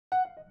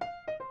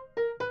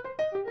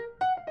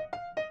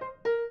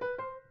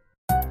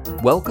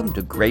Welcome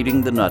to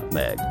Grating the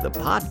Nutmeg, the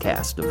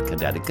podcast of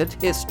Connecticut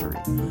history,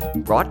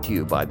 brought to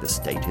you by the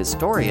State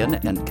Historian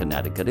and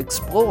Connecticut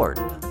Explored,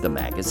 the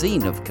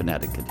magazine of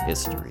Connecticut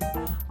history.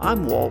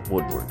 I'm Walt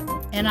Woodward.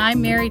 And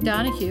I'm Mary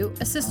Donahue,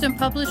 assistant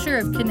publisher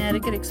of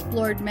Connecticut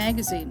Explored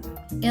magazine.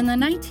 In the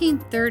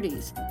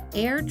 1930s,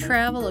 air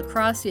travel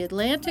across the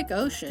Atlantic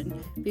Ocean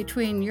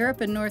between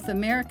Europe and North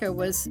America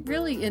was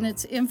really in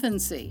its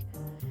infancy.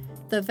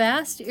 The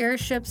vast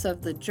airships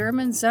of the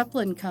German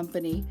Zeppelin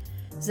Company,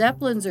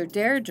 Zeppelins or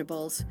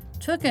dirigibles,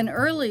 took an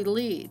early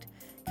lead,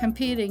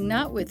 competing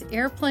not with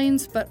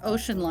airplanes but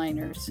ocean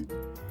liners.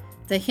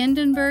 The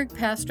Hindenburg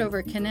passed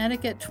over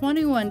Connecticut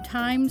 21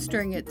 times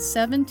during its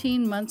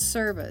 17-month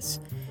service,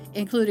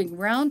 including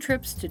round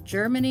trips to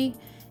Germany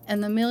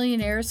and the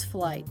Millionaire's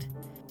Flight.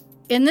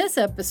 In this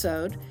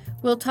episode,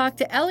 we'll talk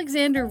to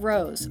Alexander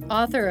Rose,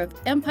 author of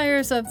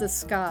Empires of the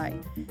Sky,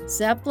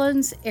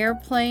 Zeppelins,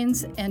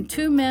 Airplanes, and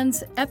Two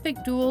Men's Epic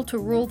Duel to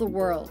Rule the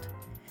World.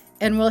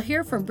 And we'll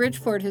hear from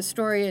Bridgeport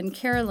historian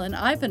Carolyn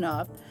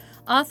Ivanov,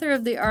 author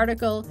of the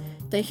article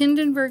The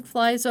Hindenburg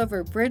Flies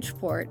Over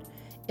Bridgeport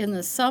in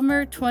the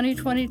summer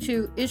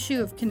 2022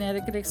 issue of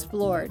Connecticut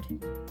Explored.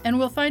 And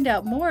we'll find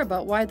out more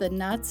about why the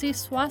Nazi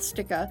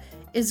swastika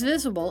is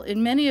visible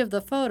in many of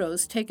the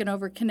photos taken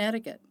over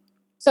Connecticut.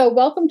 So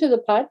welcome to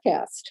the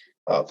podcast.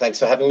 Oh, thanks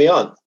for having me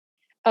on.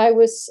 I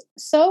was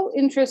so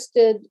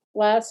interested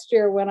last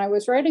year when I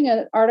was writing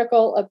an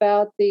article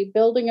about the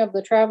building of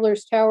the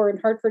Travelers Tower in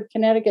Hartford,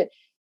 Connecticut,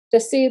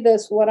 to see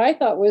this, what I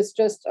thought was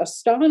just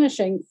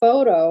astonishing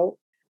photo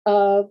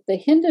of the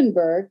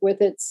Hindenburg with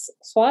its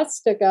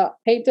swastika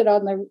painted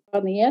on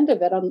the end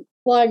of it,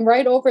 flying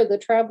right over the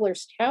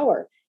Travelers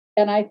Tower.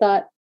 And I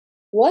thought,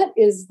 what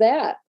is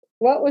that?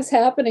 What was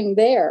happening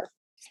there?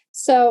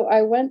 So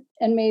I went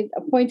and made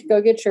a point to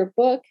go get your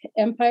book,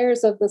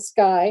 Empires of the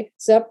Sky,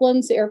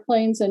 Zeppelins,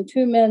 Airplanes, and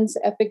Two Men's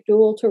Epic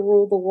Duel to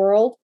Rule the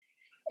World,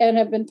 and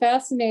have been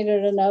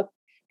fascinated enough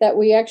that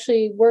we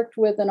actually worked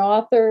with an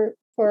author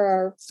for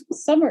our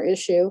summer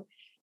issue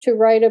to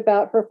write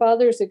about her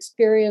father's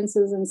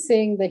experiences in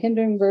seeing the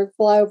Hindenburg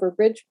fly over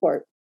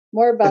Bridgeport.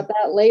 More about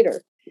that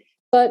later.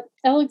 But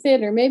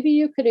Alexander, maybe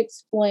you could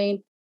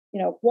explain,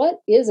 what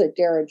is a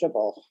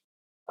dirigible?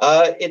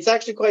 It's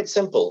actually quite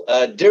simple.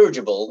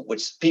 Dirigible,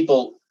 which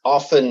people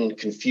often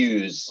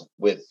confuse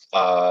with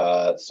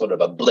sort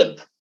of a blimp,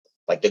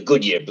 like the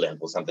Goodyear blimp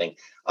or something.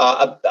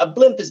 A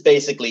blimp is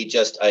basically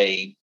just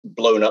a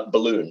blown up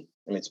balloon.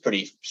 I mean, it's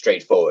pretty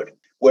straightforward.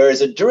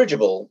 Whereas a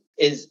dirigible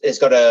is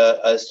got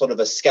a sort of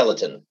a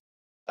skeleton,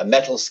 a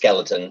metal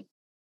skeleton,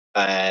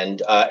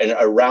 and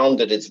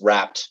around it is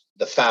wrapped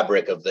the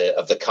fabric of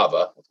the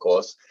cover, of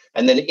course,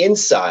 and then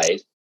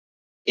inside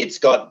it's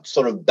got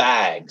sort of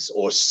bags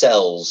or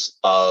cells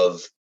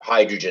of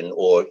hydrogen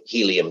or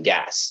helium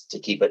gas to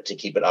keep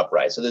it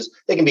upright. So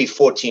there can be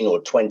 14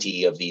 or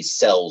 20 of these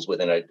cells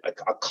within a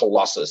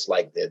colossus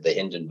like the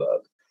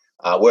Hindenburg,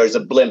 whereas a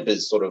blimp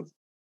is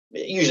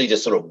usually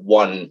just sort of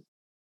one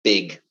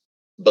big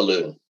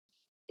balloon.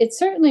 It's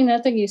certainly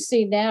nothing you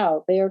see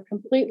now. They are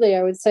completely,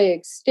 I would say,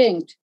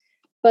 extinct.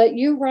 But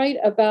you write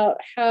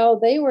about how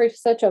they were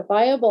such a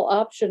viable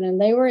option,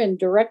 and they were in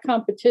direct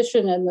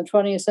competition in the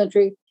 20th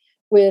century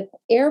with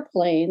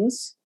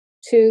airplanes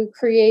to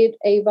create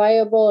a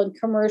viable and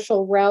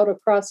commercial route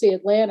across the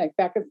Atlantic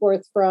back and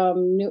forth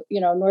from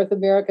North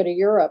America to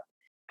Europe.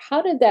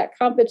 How did that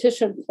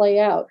competition play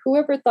out?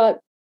 Whoever thought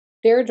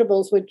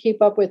dirigibles would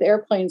keep up with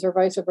airplanes or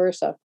vice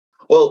versa?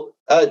 Well,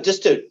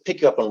 just to pick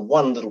you up on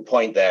one little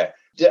point there,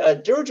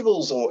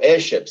 dirigibles or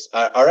airships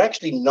are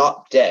actually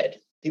not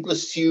dead. People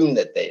assume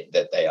that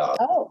they are.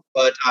 Oh.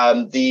 But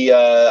I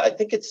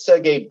think it's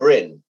Sergey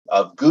Brin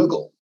of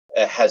Google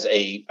has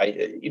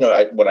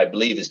what I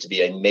believe is to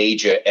be a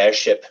major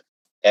airship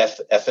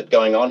effort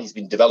going on. He's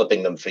been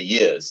developing them for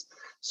years.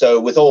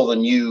 So with all the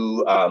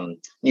new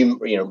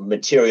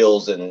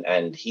materials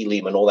and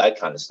helium and all that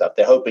kind of stuff,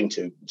 they're hoping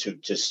to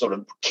sort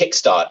of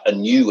kickstart a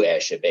new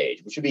airship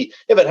age, which would be,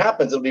 if it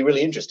happens, it'll be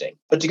really interesting.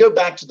 But to go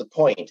back to the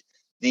point,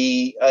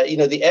 the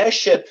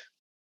airship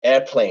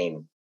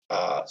airplane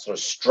sort of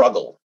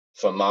struggle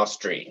for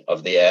mastery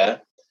of the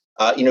air,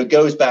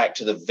 goes back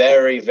to the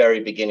very,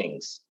 very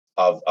beginnings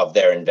of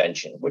their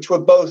invention, which were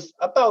both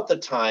about the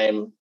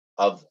time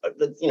of,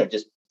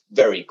 just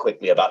very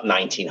quickly about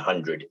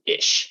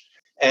 1900-ish.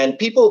 And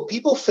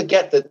people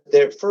forget that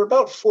there, for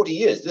about 40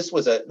 years, this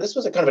was a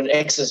kind of an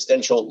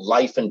existential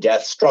life and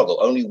death struggle.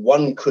 Only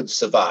one could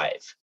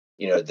survive,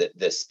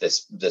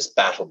 this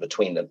battle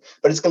between them.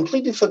 But it's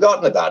completely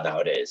forgotten about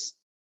nowadays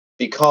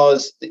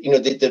because,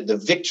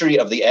 the victory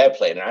of the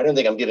airplane, and I don't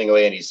think I'm giving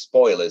away any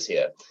spoilers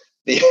here,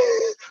 the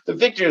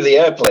victory of the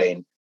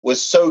airplane was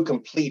so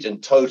complete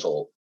and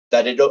total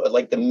that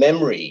the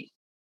memory,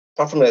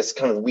 apart from this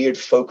kind of weird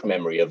folk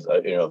memory of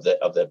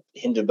the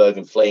Hindenburg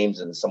in flames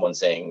and someone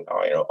saying,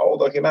 all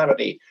the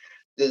humanity,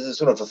 there's a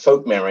sort of a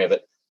folk memory of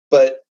it.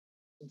 But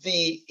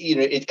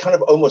it kind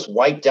of almost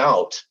wiped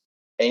out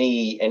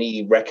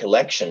any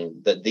recollection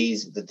that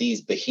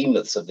these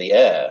behemoths of the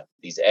air,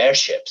 these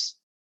airships,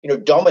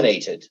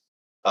 dominated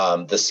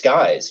the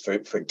skies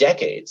for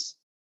decades.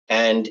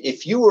 And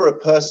if you were a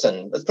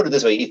person, let's put it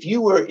this way,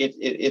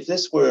 if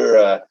this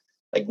were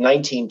like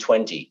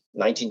 1920,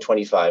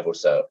 1925 or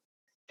so,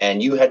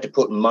 and you had to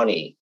put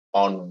money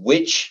on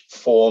which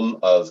form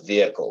of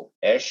vehicle,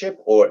 airship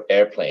or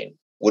airplane,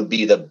 would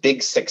be the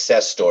big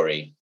success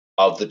story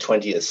of the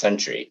 20th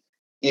century,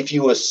 if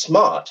you were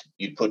smart,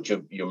 you'd put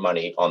your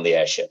money on the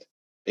airship,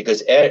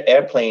 because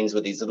airplanes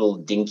with these little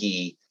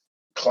dinky,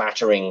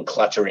 clattering,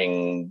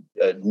 cluttering,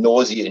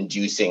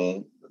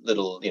 nausea-inducing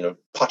little,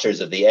 putters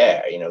of the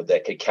air,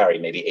 that could carry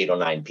maybe 8 or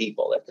 9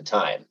 people at the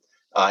time.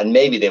 And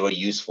maybe they were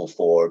useful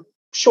for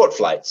short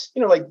flights,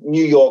 like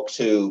New York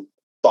to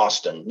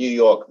Boston, New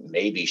York,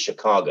 maybe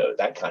Chicago,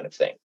 that kind of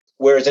thing.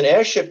 Whereas an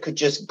airship could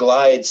just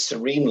glide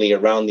serenely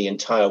around the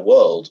entire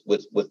world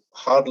with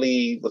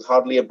hardly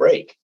a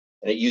break.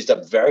 And it used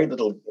up very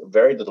little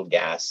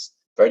gas,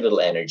 very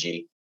little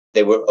energy.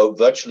 They were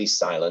virtually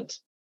silent.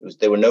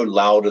 They were no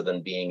louder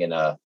than being in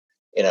a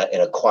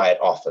quiet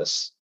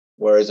office.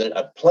 Whereas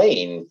a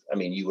plane,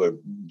 you were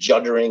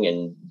juddering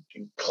and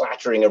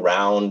clattering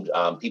around.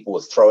 People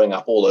were throwing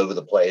up all over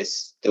the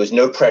place. There was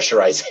no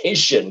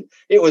pressurization.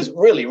 It was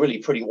really, really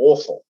pretty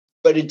awful.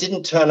 But it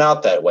didn't turn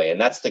out that way. And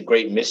that's the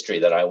great mystery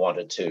that I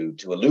wanted to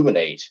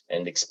illuminate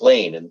and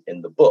explain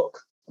in the book.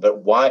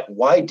 But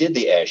why did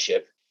the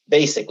airship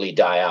basically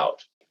die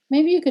out?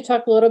 Maybe you could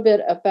talk a little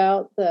bit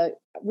about the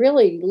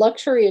really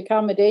luxury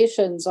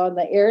accommodations on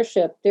the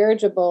airship,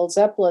 dirigible,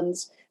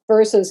 Zeppelins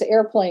versus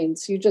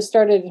airplanes. You just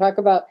started to talk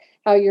about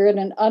how you're in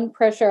an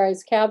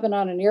unpressurized cabin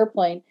on an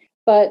airplane,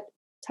 but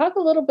talk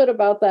a little bit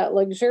about that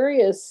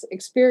luxurious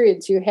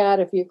experience you had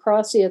if you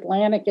crossed the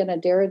Atlantic in a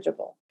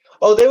dirigible.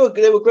 Oh, they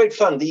were great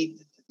fun.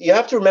 You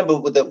have to remember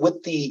with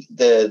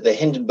the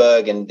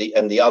Hindenburg and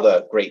the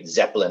other great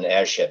Zeppelin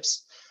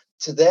airships,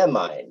 to their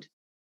mind,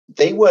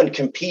 they weren't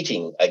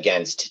competing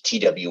against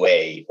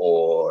TWA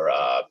or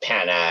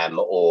Pan Am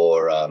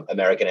or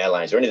American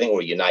Airlines or anything,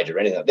 or United or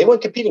anything. They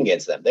weren't competing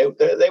against them. They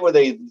were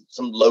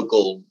some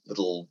local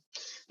little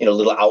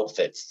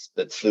outfits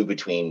that flew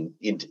between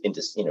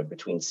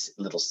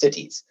little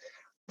cities.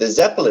 The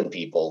Zeppelin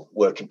people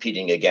were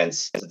competing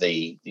against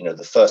the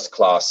first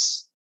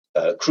class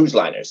cruise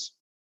liners,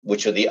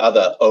 which are the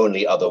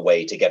only other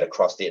way to get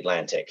across the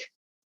Atlantic.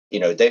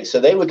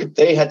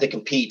 They had to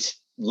compete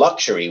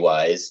luxury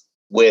wise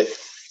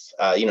with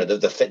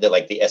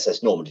like the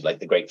SS Normandy, like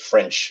the great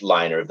French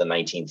liner of the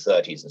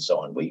 1930s and so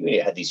on.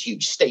 We had these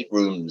huge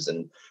staterooms,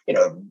 and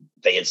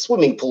they had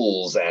swimming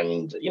pools,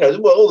 and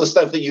all the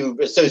stuff that you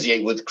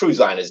associate with cruise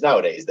liners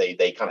nowadays.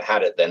 They kind of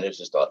had it then. It was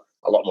just a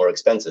lot more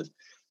expensive,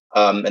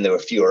 and there were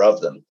fewer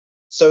of them.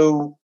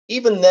 So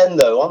even then,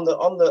 though, on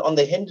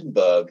the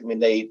Hindenburg,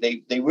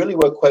 they really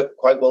were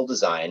quite well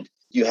designed.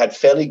 You had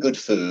fairly good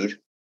food,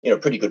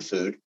 pretty good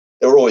food.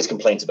 There were always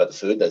complaints about the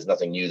food. There's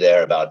nothing new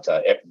there about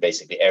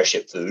basically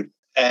airship food.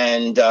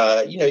 And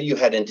you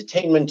had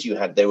entertainment.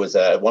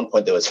 At one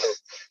point there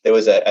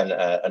was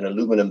an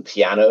aluminum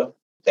piano.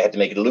 They had to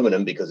make it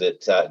aluminum because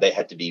they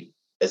had to be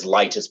as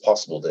light as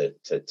possible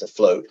to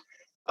float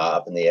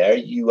up in the air.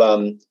 And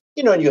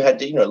you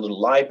had a little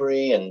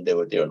library, and there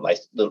were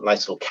nice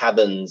little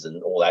cabins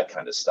and all that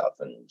kind of stuff,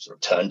 and sort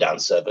of turn down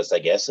service, I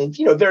guess, and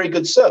very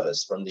good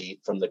service from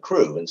the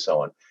crew and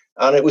so on.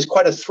 And it was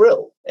quite a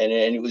thrill, and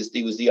it was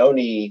the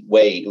only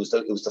way. It was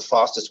the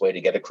fastest way to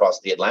get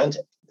across the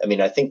Atlantic.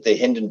 I think the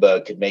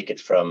Hindenburg could make it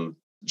from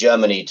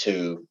Germany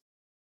to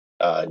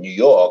New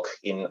York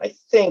in, I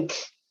think,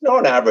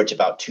 on average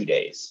about 2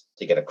 days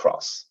to get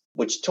across,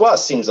 which to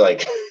us seems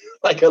like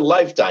a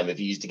lifetime if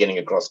you're used to getting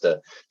across to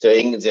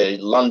England,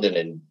 to London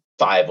in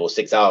 5 or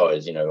 6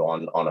 hours,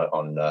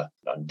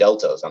 on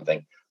Delta or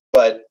something.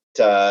 But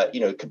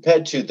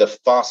compared to the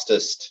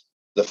fastest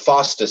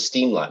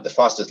steamline, the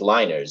fastest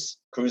liners,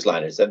 cruise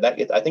liners,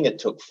 I think it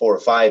took 4 or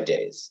 5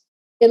 days.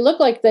 It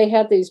looked like they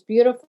had these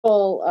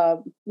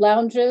beautiful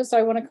lounges,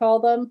 I want to call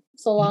them,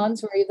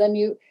 salons, where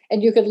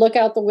you could look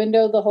out the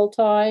window the whole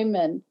time.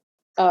 And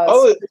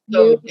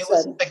it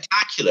was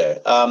spectacular.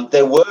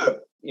 There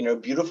were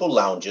beautiful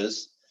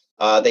lounges.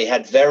 They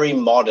had very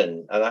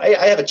modern, and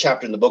I have a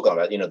chapter in the book on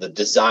it. The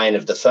design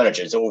of the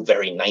furniture is all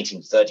very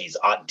 1930s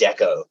Art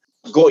Deco.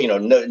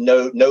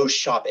 No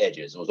sharp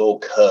edges. It was all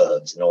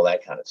curves and all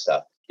that kind of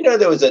stuff.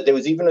 There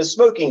was even a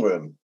smoking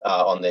room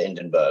on the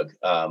Hindenburg,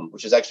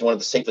 which is actually one of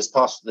the safest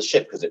parts of the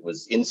ship because it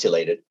was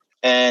insulated.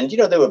 And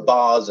there were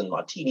bars and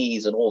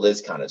martinis and all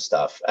this kind of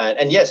stuff.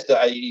 And yes,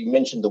 you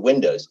mentioned the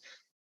windows.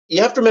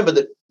 You have to remember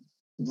that,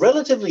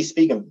 relatively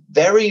speaking,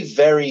 very,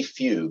 very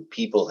few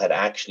people had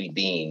actually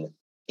been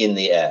in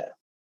the air.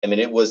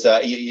 It was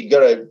you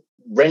got to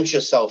wrench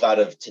yourself out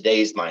of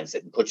today's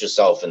mindset and put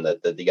yourself in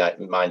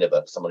the mind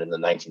of someone in the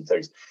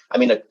 1930s.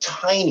 A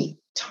tiny,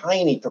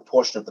 tiny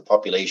proportion of the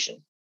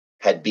population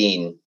had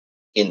been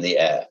in the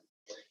air.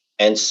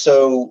 And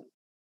so,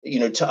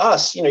 to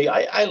us,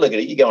 I look at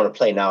it, you go on a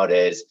plane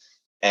nowadays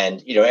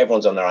and,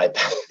 everyone's on their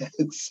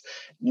iPads.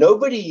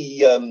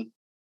 Nobody's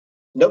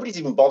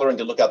even bothering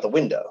to look out the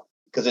window.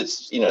 because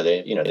it's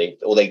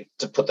they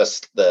to put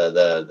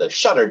the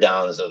shutter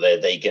down so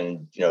that they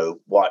can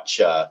watch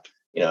watch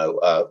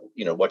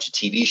a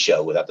TV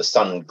show without the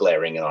sun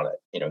glaring on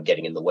it,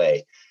 getting in the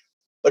way.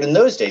 But in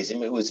those days, I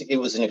mean, it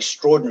was an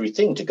extraordinary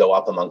thing to go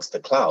up amongst the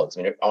clouds.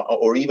 I mean,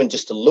 or even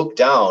just to look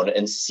down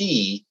and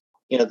see,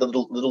 the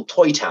little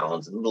toy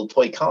towns and little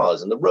toy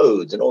cars and the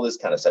roads and all this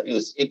kind of stuff.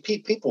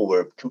 People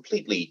were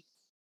completely,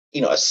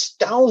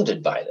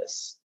 astounded by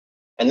this.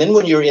 And then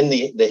when you're in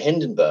the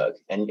Hindenburg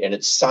and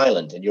it's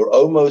silent and you're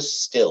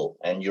almost still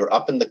and you're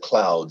up in the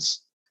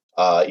clouds,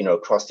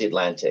 across the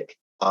Atlantic,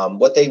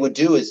 what they would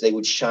do is they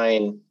would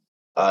shine.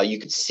 You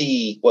could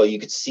see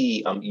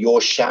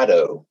your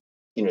shadow,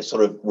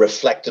 sort of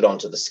reflected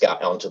onto the sky,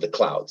 onto the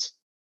clouds,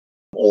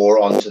 or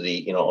onto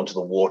the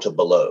water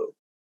below.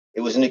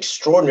 It was an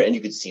extraordinary, and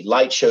you could see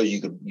light shows.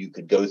 You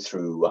could go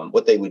through.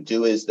 What they would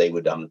do is they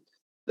would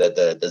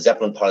the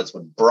Zeppelin pilots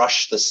would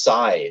brush the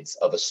sides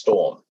of a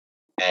storm,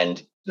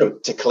 and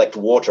to collect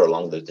water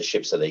along the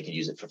ship so they could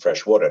use it for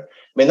fresh water.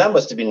 I mean, that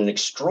must have been an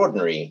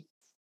extraordinary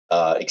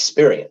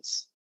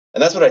experience,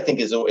 and that's what I think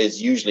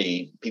is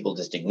usually people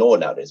just ignore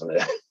nowadays.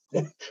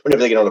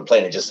 Whenever they get on a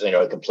plane and just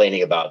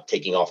complaining about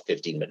taking off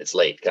 15 minutes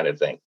late, kind of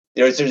thing.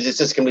 It's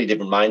just a completely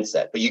different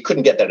mindset. But you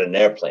couldn't get that in an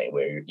airplane,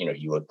 where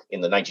you were in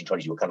the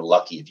 1920s. You were kind of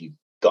lucky if you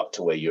got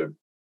to where you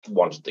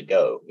wanted to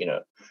go.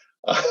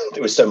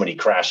 There were so many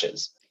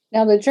crashes.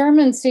 Now, the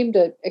Germans seem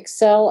to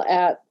excel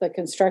at the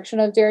construction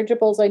of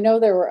dirigibles. I know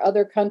there were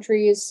other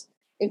countries,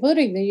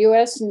 including the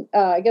U.S.,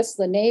 I guess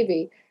the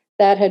Navy,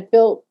 that had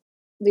built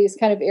these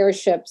kind of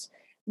airships.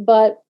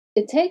 But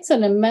it takes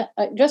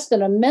just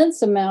an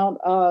immense amount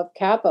of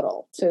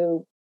capital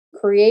to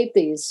create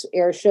these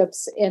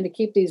airships and to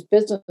keep these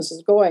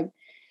businesses going.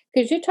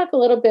 Could you talk a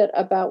little bit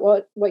about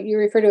what you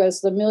refer to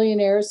as the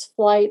Millionaires'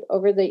 Flight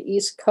over the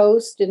East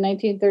Coast in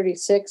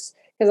 1936?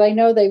 Because I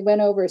know they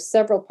went over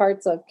several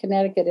parts of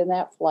Connecticut in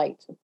that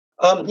flight.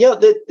 There's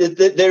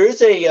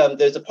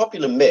a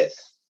popular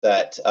myth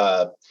that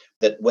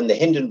when the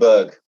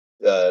Hindenburg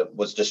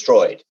was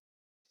destroyed,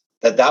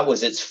 that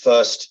was its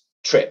first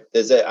trip.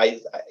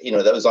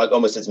 That was like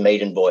almost its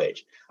maiden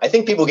voyage. I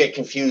think people get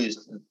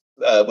confused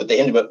with the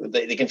Hindenburg.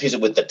 They confuse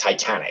it with the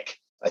Titanic.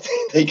 I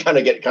think they kind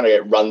of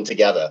get run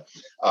together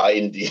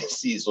in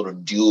these sort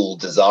of dual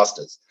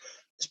disasters.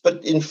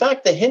 But in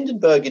fact, the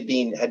Hindenburg had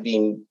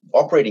been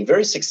operating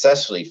very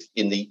successfully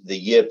in the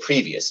year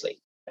previously,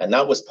 and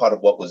that was part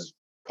of what was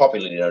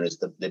popularly known as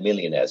the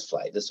Millionaires'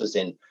 Flight. This was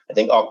in, I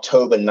think,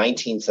 October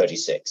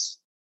 1936.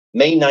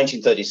 May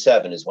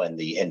 1937 is when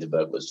the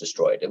Hindenburg was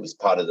destroyed. It was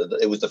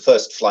it was the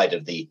first flight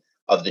of the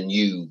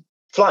new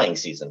flying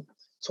season.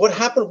 So what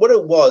happened? What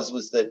it was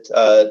that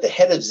the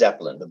head of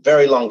Zeppelin, a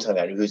very long time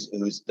ago,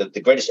 who's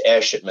the greatest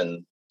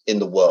airshipman in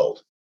the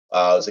world,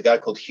 was a guy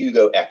called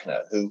Hugo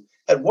Echner, who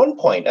at one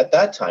point at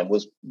that time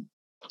was,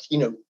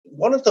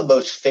 one of the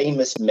most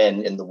famous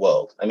men in the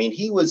world. I mean,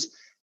 he was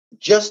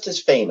just as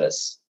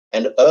famous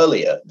and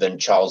earlier than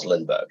Charles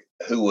Lindbergh,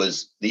 who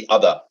was the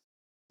other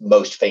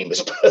most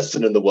famous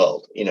person in the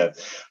world. I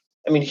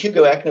mean,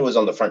 Hugo Echner was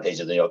on the front page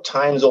of the New York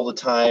Times all the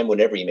time.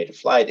 Whenever he made a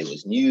flight, it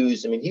was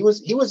news. I mean, he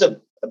was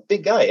a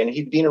big guy, and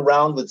he'd been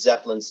around with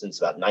Zeppelin since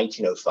about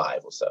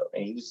 1905 or so.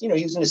 And he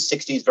was in his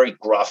 60s, very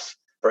gruff,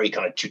 very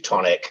kind of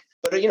Teutonic,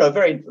 but a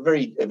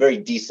very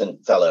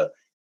decent fellow.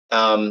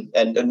 And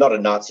not a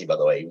Nazi, by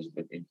the way. He was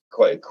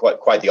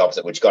quite the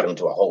opposite, which got him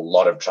into a whole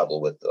lot of trouble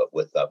with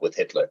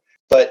Hitler.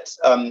 But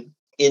what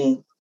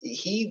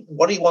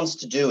he wants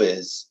to do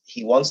is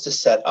he wants to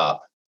set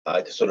up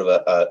sort of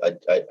a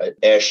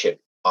airship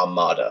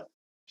armada.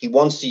 He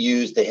wants to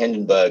use the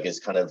Hindenburg as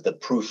kind of the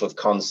proof of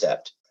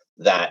concept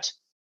that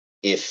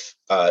if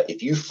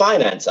you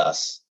finance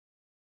us,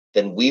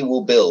 then we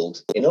will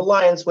build in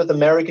alliance with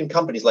American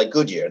companies like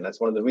Goodyear, and that's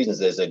one of the reasons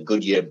there's a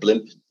Goodyear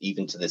blimp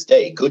even to this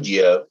day.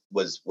 Goodyear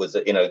was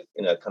in a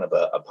kind of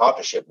a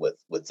partnership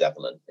with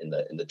Zeppelin in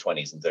the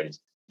 20s and 30s.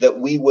 That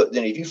we would,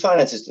 then if you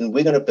finance us, then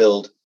we're going to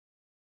build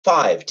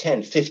 5,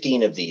 10,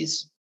 15 of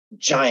these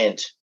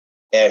giant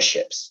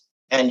airships,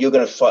 and you're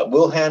going to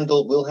we'll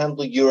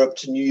handle Europe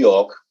to New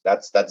York.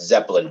 That's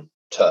Zeppelin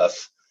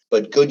turf.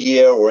 But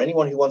Goodyear or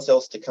anyone who wants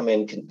else to come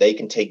in, they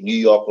can take New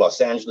York,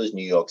 Los Angeles,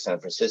 New York, San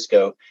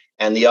Francisco,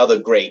 and the other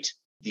great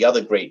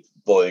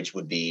voyage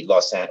would be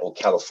Los Angeles or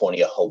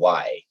California,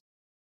 Hawaii,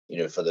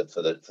 for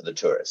the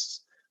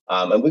tourists.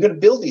 And we're going to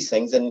build these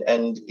things,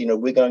 and you're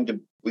going to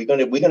be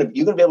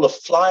able to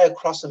fly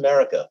across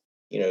America,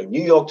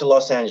 New York to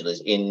Los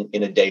Angeles in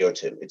a day or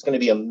two. It's going to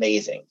be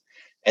amazing.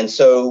 And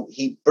so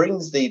he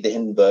brings the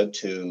Hindenburg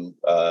to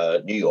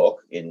New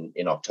York in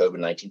October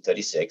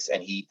 1936,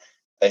 and he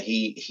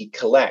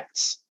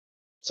collects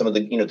some of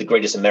the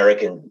greatest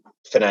American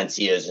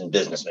financiers and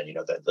businessmen,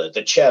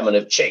 the chairman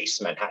of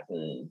Chase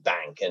Manhattan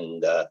Bank,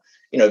 and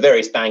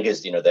various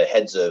bankers, the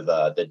heads of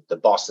the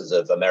bosses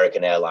of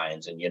American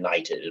Airlines and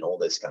United and all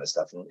this kind of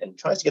stuff, and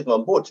tries to get them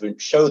on board to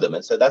show them.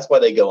 And so that's why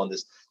they go on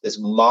this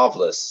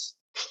marvelous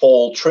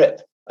fall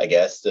trip. I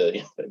guess.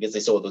 I guess they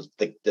saw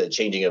the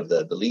changing of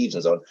the leaves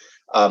and so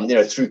on.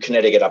 Through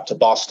Connecticut up to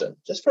Boston,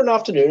 just for an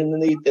afternoon,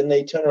 and then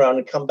they turn around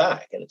and come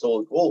back, and it's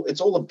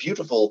all a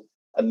beautiful,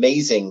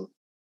 amazing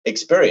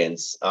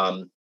experience.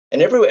 And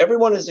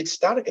everyone is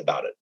ecstatic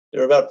about it.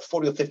 There are about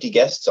 40 or 50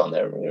 guests on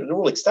there. They're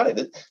all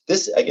ecstatic.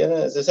 This, again,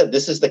 as I said,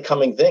 this is the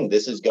coming thing.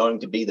 This is going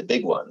to be the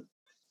big one,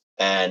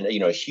 and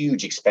a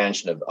huge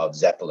expansion of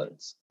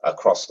Zeppelins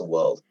across the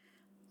world.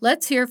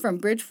 Let's hear from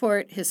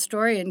Bridgeport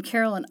historian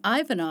Carolyn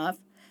Ivanoff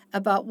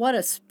about what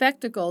a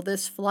spectacle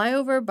this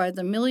flyover by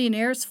the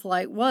Millionaire's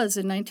flight was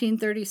in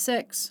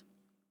 1936.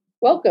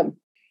 Welcome.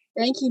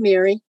 Thank you,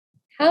 Mary.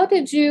 How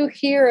did you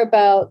hear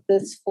about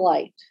this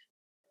flight?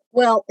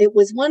 Well, it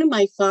was one of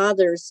my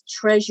father's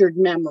treasured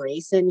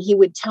memories, and he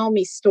would tell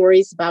me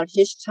stories about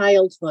his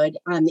childhood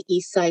on the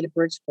east side of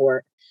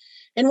Bridgeport.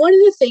 And one of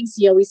the things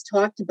he always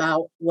talked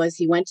about was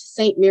he went to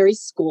St.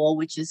 Mary's School,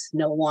 which is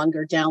no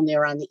longer down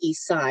there on the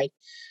east side.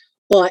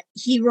 But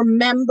he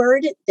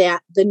remembered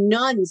that the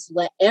nuns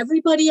let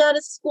everybody out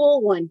of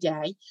school one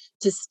day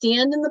to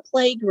stand in the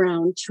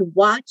playground to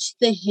watch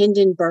the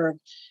Hindenburg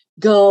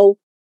go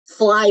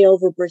fly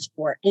over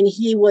Bridgeport. And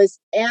he was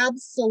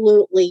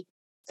absolutely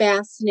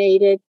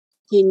fascinated.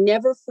 He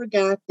never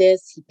forgot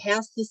this. He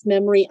passed this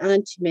memory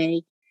on to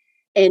me.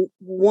 And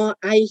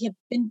I have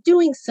been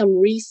doing some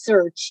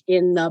research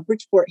in the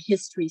Bridgeport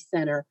History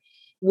Center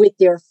with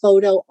their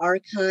photo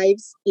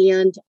archives.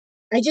 And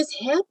I just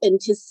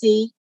happened to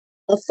see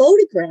a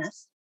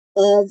photograph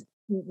of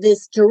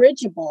this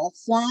dirigible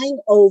flying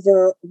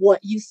over what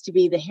used to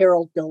be the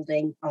Herald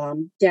building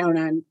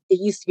it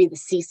used to be the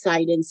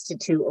Seaside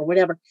Institute or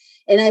whatever.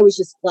 And I was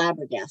just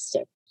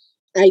flabbergasted.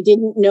 I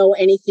didn't know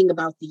anything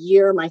about the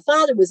year. My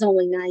father was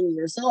only 9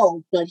 years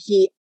old, but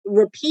he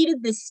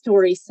repeated this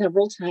story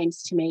several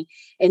times to me.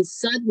 And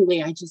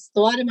suddenly I just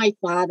thought of my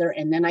father,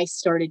 and then I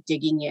started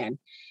digging in.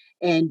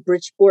 And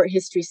Bridgeport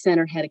History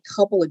Center had a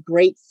couple of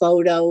great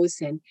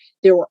photos, and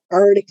there were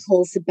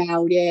articles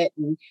about it.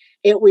 And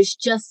it was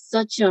just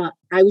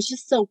I was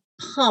just so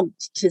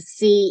pumped to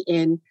see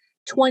in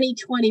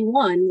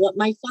 2021 what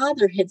my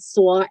father had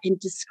saw and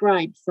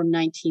described from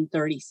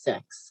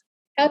 1936.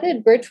 How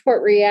did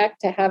Bridgeport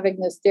react to having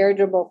this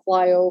dirigible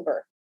fly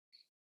over?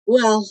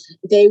 Well,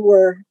 they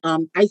were,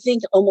 I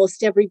think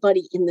almost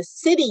everybody in the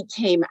city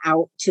came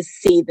out to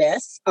see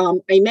this. I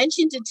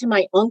mentioned it to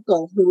my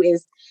uncle, who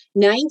is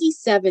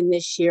 97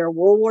 this year,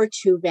 World War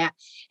II vet.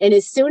 And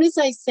as soon as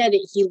I said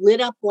it, he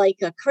lit up like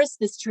a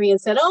Christmas tree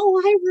and said,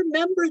 "Oh, I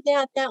remember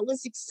that. That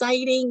was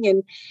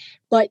exciting."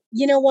 But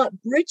you know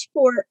what?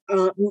 Bridgeport,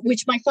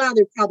 which my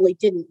father probably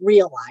didn't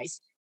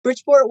realize,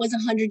 Bridgeport was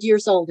 100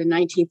 years old in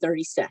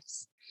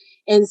 1936.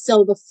 And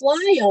so the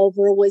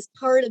flyover was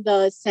part of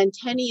the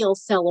centennial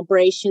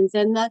celebrations,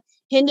 and the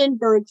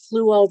Hindenburg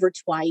flew over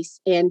twice.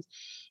 And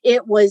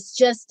it was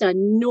just a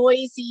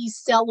noisy,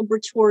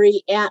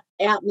 celebratory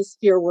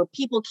atmosphere where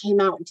people came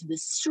out into the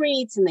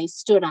streets and they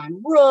stood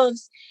on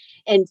roofs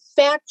and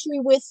factory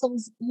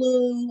whistles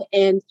blew.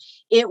 And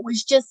it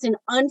was just an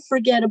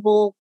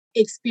unforgettable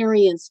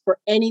experience for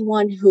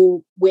anyone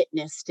who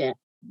witnessed it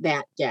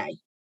that day.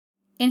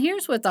 And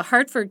here's what the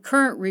Hartford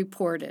Courant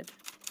reported.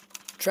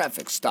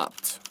 Traffic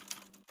stopped.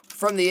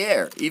 From the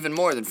air, even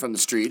more than from the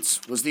streets,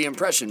 was the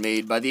impression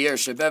made by the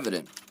airship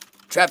evident.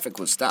 Traffic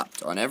was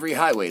stopped on every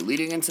highway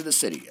leading into the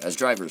city as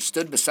drivers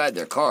stood beside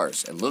their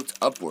cars and looked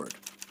upward.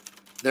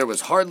 There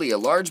was hardly a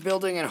large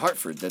building in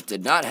Hartford that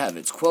did not have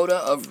its quota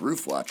of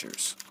roof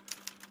watchers.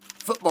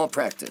 Football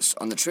practice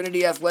on the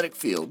Trinity Athletic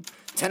Field,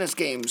 tennis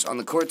games on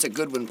the courts at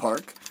Goodwin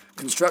Park,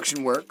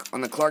 construction work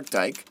on the Clark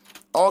Dyke,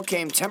 all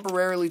came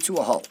temporarily to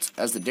a halt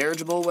as the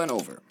dirigible went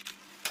over.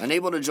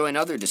 Unable to join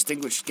other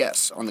distinguished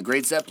guests on the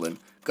Great Zeppelin,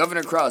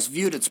 Governor Cross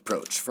viewed its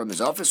approach from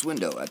his office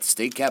window at the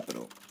state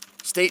capitol.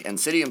 State and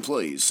city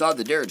employees saw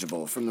the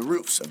dirigible from the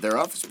roofs of their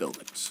office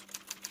buildings.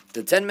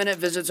 The 10-minute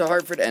visit to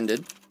Hartford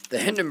ended. The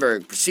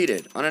Hindenburg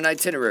proceeded on an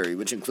itinerary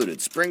which included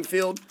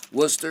Springfield,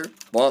 Worcester,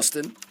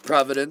 Boston,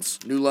 Providence,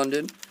 New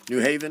London, New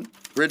Haven,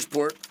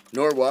 Bridgeport,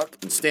 Norwalk,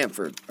 and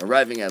Stamford,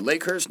 arriving at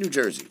Lakehurst, New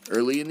Jersey,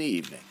 early in the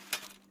evening.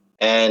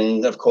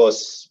 And of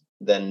course,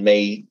 then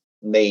May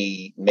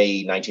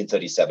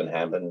 1937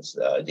 happens.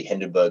 The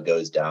Hindenburg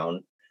goes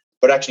down,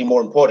 but actually,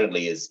 more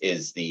importantly,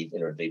 is the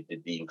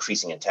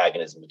increasing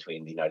antagonism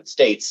between the United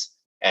States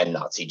and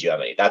Nazi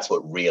Germany. That's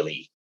what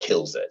really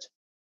kills it.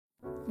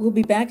 We'll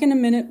be back in a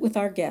minute with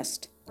our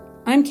guest.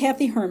 I'm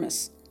Kathy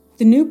Hermes,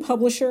 the new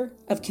publisher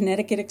of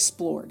Connecticut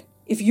Explored.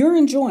 If you're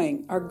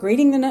enjoying our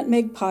Grating the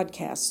Nutmeg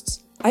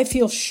podcasts, I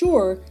feel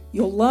sure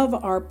you'll love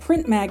our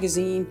print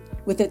magazine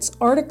with its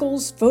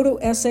articles, photo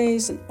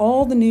essays, and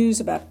all the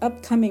news about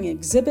upcoming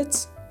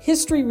exhibits,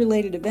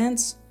 history-related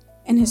events,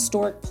 and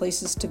historic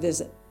places to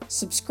visit.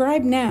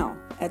 Subscribe now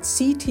at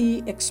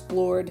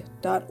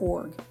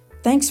ctexplored.org.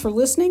 Thanks for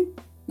listening.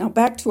 Now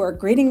back to our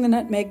Grating the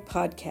Nutmeg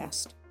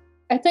podcast.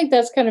 I think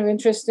that's kind of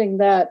interesting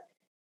that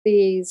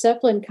the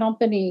Zeppelin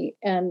company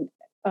and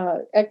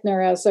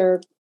Echner, as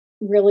they're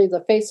really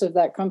the face of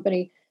that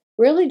company,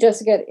 really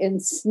just get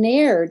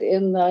ensnared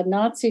in the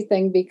Nazi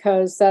thing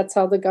because that's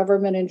how the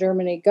government in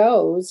Germany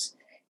goes,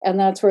 and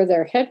that's where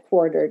they're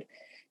headquartered.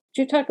 Could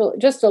you talk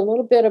just a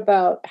little bit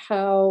about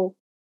how,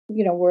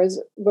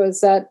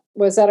 was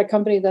that a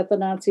company that the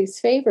Nazis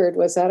favored?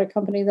 Was that a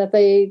company that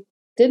they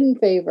didn't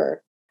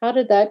favor? How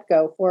did that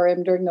go for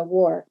him during the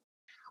war?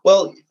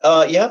 Well,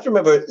 you have to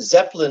remember,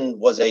 Zeppelin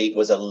was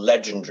a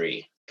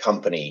legendary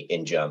company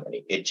in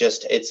Germany.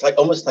 It's like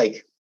almost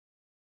like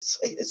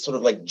it's sort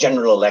of like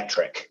General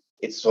Electric.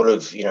 It's sort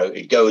of,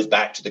 it goes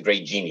back to the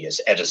great genius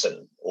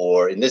Edison,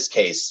 or in this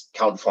case,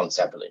 Count von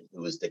Zeppelin,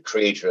 who was the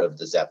creator of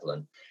the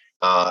Zeppelin,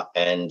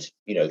 and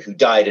who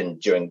died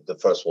during the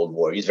First World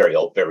War. He's very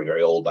old, very,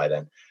 very old by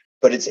then.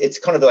 But it's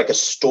kind of like a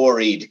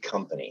storied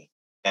company,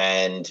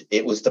 and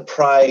it was the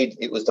pride.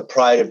 It was the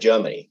pride of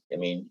Germany. I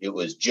mean, it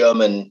was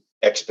German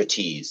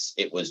expertise.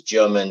 It was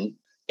German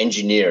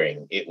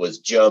engineering. It was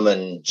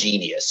German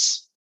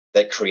genius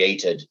that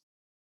created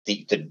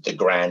the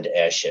grand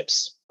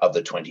airships of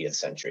the 20th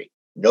century.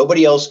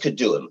 Nobody else could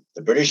do them.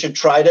 The British had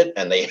tried it,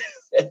 and they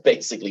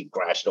basically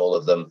crashed all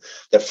of them.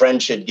 The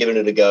French had given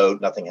it a go,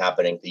 nothing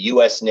happening. The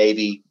U.S.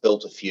 Navy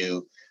built a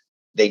few.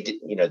 They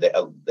did,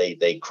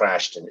 they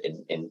crashed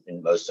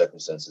in most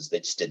circumstances.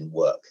 They just didn't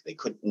work.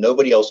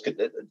 Nobody else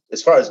could.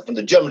 As far as from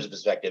the Germans'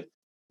 perspective,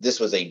 this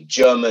was a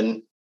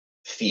German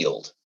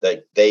field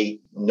that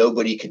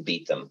nobody could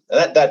beat them.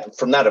 And that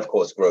from that, of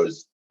course,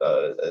 grows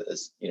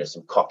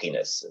some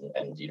cockiness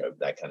and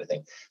that kind of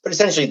thing. But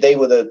essentially,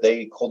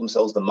 they called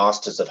themselves the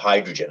masters of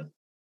hydrogen.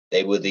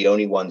 They were the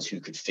only ones who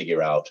could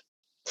figure out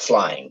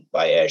flying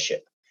by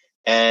airship.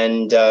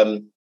 And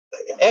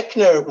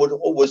Echner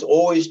was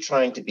always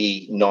trying to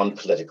be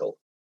non-political.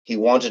 He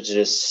wanted to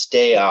just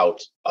stay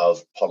out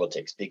of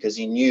politics because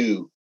he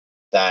knew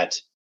that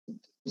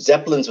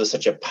Zeppelins were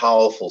such a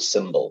powerful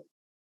symbol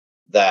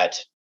that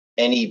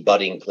any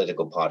budding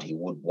political party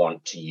would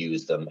want to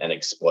use them and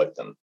exploit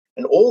them.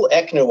 And all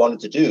Echner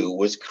wanted to do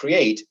was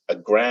create a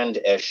grand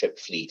airship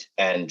fleet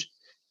and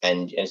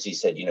as he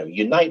said,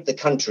 unite the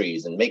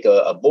countries and make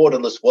a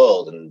borderless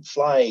world and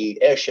fly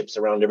airships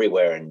around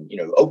everywhere and,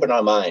 open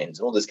our minds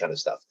and all this kind of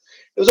stuff.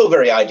 It was all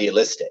very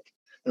idealistic.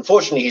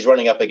 Unfortunately, he's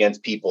running up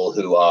against people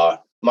who are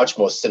much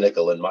more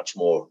cynical and much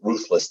more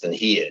ruthless than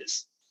he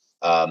is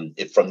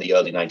from the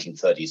early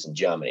 1930s in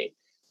Germany.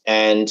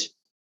 And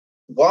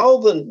while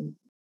the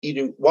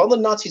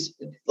Nazis,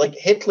 like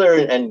Hitler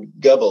and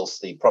Goebbels,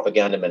 the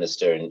propaganda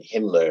minister, and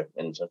Himmler,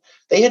 and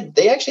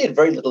they actually had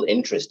very little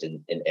interest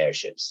in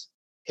airships.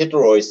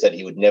 Hitler always said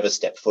he would never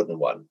step foot in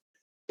one,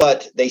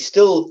 but they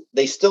still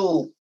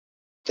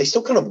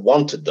kind of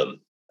wanted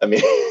them. I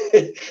mean,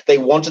 they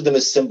wanted them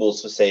as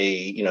symbols for,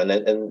 say,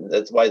 and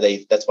that's why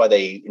they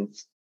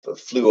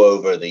flew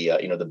over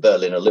the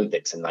Berlin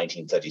Olympics in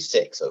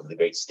 1936 over the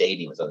great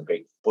stadiums and the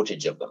great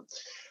footage of them.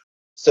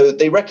 So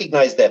they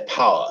recognized their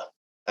power.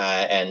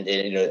 And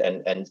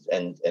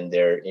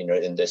their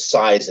in their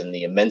size and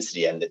the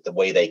immensity and the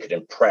way they could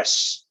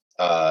impress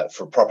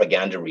for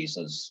propaganda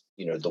reasons,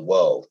 the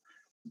world.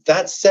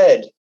 That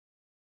said,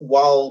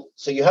 so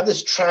you have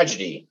this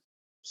tragedy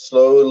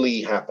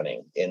slowly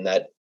happening in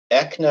that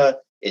Echner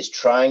is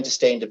trying to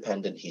stay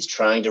independent. He's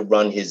trying to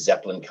run his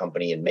Zeppelin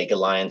company and make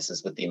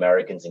alliances with the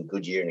Americans and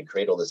Goodyear and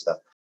create all this stuff,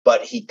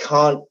 but he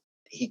can't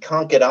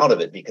get out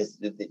of it because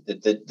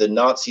the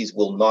Nazis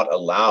will not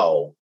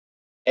allow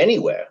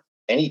anywhere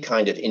any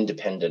kind of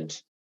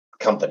independent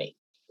company.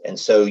 And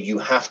so you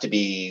have to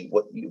be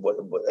what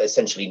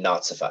essentially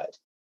Nazified.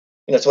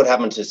 It's what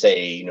happened to,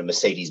 say,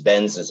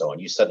 Mercedes-Benz and so on.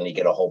 You suddenly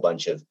get a whole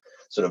bunch of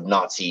sort of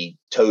Nazi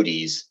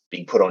toadies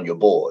being put on your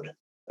board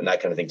and that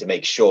kind of thing to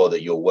make sure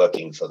that you're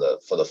working for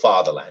the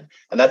fatherland.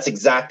 And that's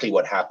exactly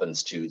what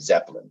happens to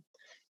Zeppelin.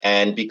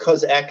 And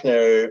because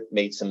Echner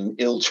made some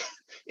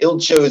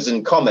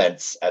ill-chosen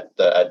comments at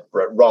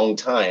wrong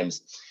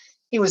times,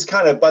 he was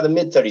kind of, by the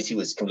mid-30s, he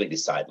was completely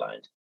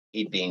sidelined.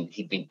 He'd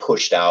been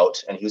pushed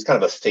out, and he was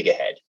kind of a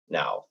figurehead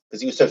now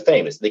because he was so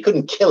famous. They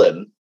couldn't kill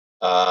him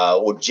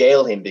or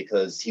jail him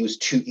because he was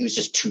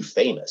just too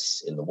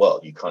famous in the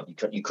world. You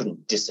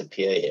couldn't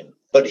disappear him.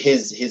 But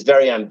his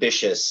very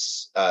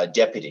ambitious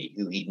deputy,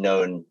 who he'd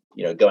known,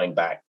 going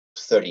back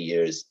 30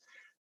 years,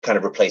 kind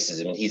of replaces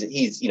him. And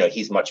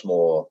he's much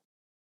more.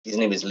 His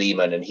name is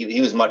Lehman, and he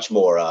was much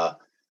more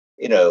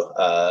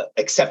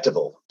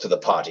acceptable to the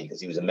party because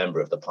he was a member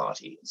of the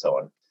party and so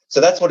on. So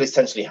that's what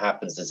essentially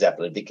happens to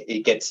Zeppelin.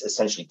 It gets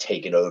essentially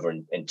taken over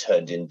and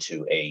turned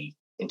into a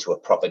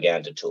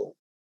propaganda tool.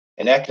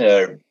 And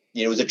Echner,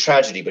 it was a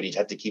tragedy, but he'd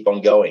had to keep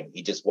on going.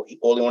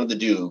 All he wanted to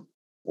do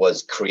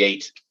was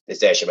create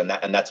this airship,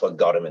 and that's what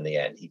got him in the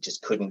end. He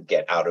just couldn't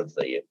get out of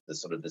the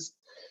sort of this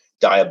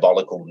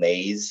diabolical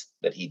maze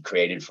that he'd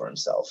created for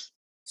himself.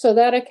 So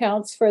that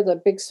accounts for the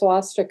big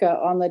swastika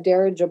on the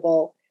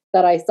dirigible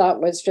that I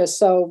thought was just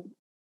so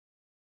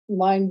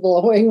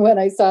mind-blowing when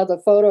I saw the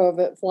photo of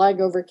it flying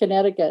over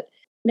Connecticut.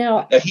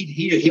 Now,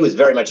 he was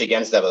very much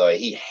against that, by the way.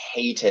 He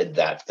hated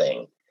that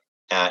thing.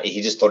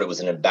 He just thought it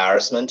was an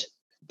embarrassment.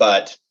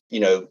 But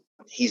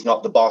he's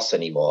not the boss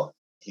anymore.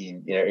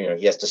 He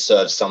has to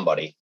serve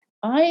somebody.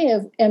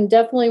 am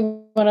definitely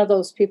one of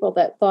those people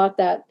that thought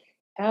that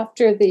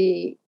after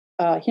the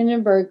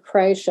Hindenburg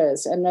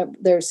crashes, and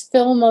there's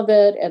film of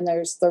it, and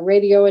there's the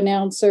radio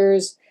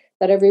announcers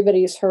that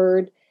everybody's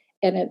heard,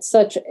 and it's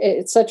such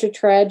a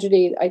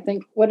tragedy. I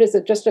think, what is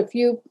it? Just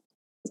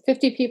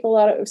 50 people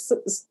out of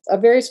a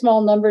very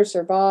small number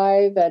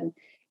survive, and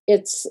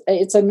it's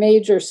a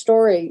major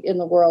story in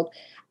the world.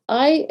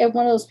 I am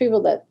one of those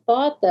people that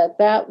thought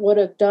that would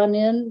have done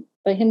in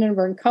the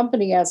Hindenburg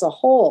Company as a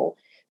whole,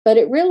 but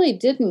it really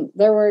didn't.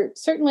 There were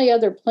certainly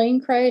other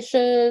plane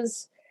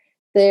crashes.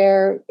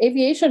 Their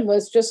aviation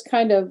was just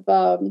kind of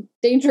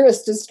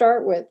dangerous to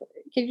start with.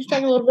 Can you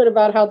talk a little bit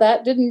about how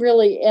that didn't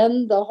really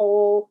end the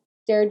whole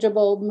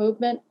dirigible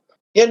movement?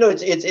 Yeah, no,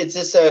 it's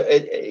this.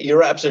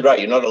 You're absolutely right.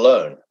 You're not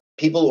alone.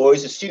 People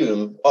always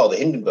assume, oh, the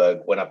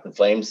Hindenburg went up in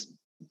flames.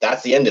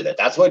 That's the end of it.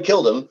 That's what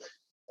killed him.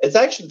 It's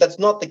actually, that's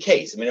not the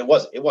case. I mean,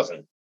 it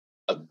wasn't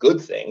a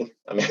good thing.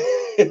 I mean,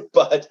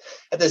 but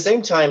at the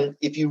same time,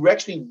 if you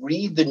actually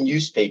read the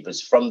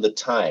newspapers from the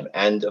time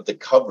and of the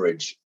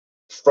coverage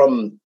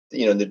from,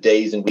 the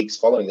days and weeks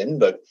following the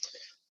Hindenburg,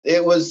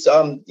 it was,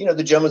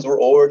 the Germans were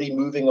already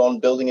moving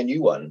on building a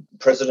new one.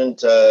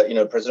 President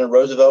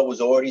Roosevelt was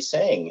already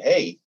saying,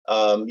 hey,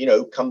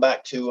 come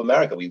back to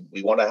America. We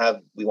want to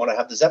have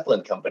the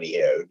Zeppelin company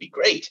here. It would be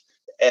great.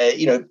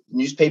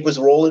 Newspapers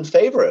were all in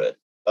favor of it,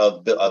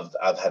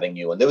 of having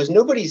new one. There was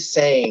nobody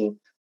saying,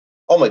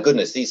 oh my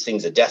goodness, these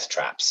things are death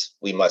traps.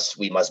 We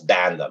must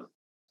ban them.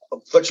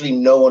 Virtually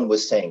no one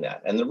was saying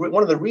that. And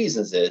one of the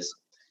reasons is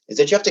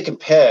that you have to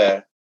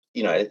compare.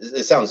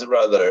 It sounds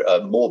rather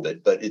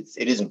morbid, but it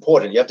is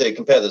important. You have to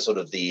compare the sort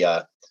of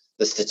the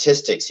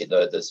statistics,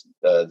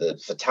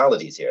 the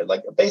fatalities here.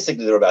 Like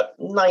basically, there are about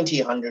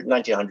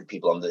 1,900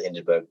 people on the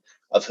Hindenburg,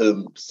 of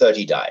whom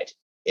 30 died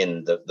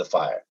in the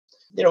fire.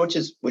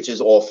 Which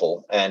is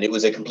awful, and it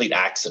was a complete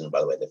accident.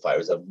 By the way, the fire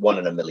was a 1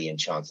 in a million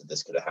chance that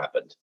this could have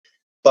happened.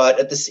 But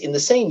in the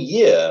same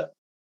year,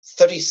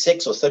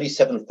 36 or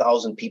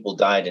 37,000 people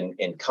died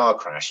in car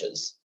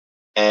crashes.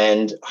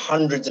 And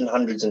hundreds and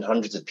hundreds and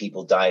hundreds of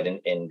people died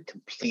in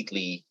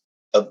completely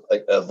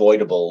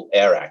avoidable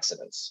air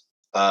accidents.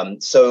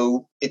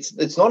 So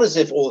it's not as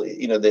if all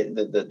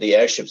the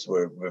airships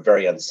were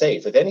very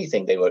unsafe. If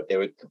anything, they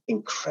were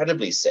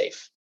incredibly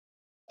safe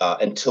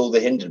until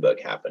the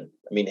Hindenburg happened.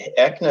 I mean,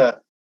 Eckner,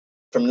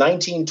 from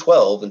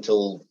 1912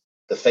 until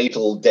the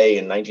fatal day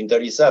in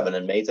 1937,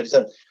 in May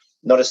 37,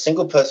 not a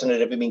single person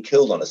had ever been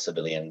killed on a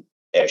civilian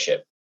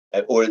airship.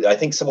 Or I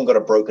think someone got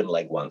a broken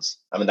leg once.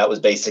 I mean, that was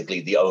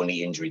basically the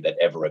only injury that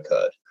ever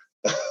occurred,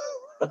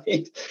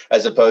 right?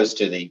 As opposed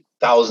to the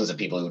thousands of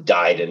people who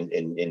died in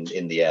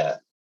the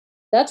air.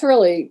 That's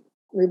really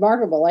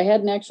remarkable. I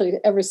hadn't actually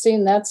ever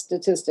seen that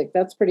statistic.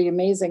 That's pretty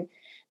amazing.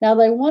 Now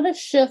they want to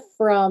shift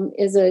from,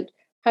 is it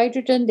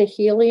hydrogen to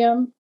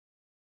helium?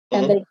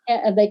 And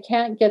they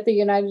can't get the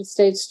United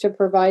States to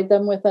provide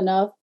them with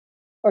enough,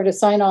 or to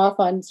sign off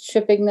on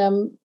shipping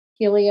them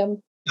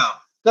helium.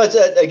 No,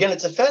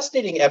 it's a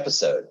fascinating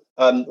episode.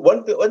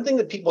 One thing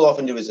that people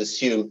often do is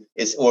assume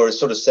or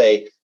sort of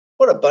say,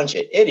 what a bunch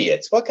of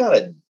idiots. What kind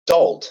of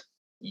dolt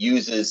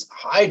uses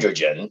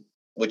hydrogen,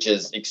 which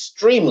is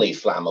extremely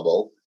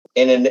flammable,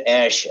 in an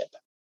airship?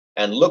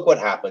 And look what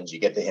happens. You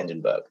get the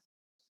Hindenburg.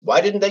 Why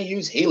didn't they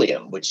use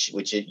helium, which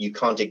you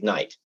can't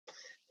ignite?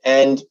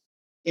 And,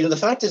 the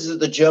fact is that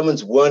the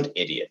Germans weren't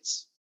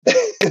idiots.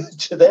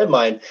 To their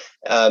mind,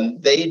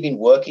 they had been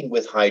working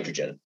with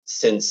hydrogen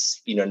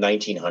since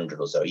 1900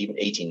 or so, even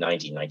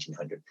 1890,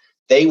 1900.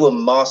 They were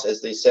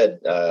as they said,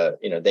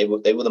 they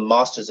were the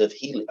masters of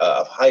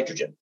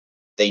hydrogen.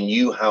 They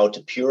knew how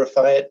to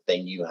purify it.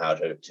 They knew how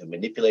to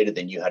manipulate it.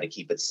 They knew how to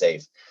keep it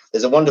safe.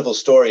 There's a wonderful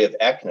story of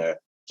Eckner,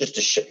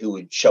 just who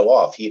would show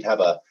off. He'd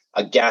have a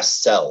gas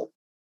cell,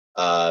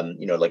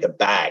 like a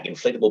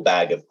inflatable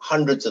bag of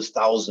hundreds of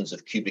thousands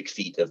of cubic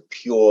feet of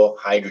pure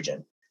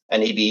hydrogen.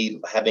 And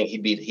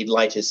he'd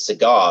light his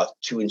cigar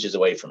 2 inches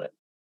away from it.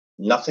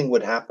 Nothing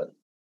would happen,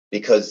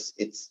 because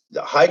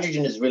the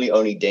hydrogen is really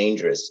only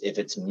dangerous if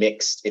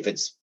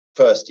it's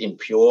first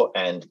impure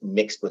and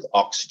mixed with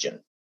oxygen.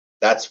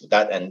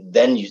 And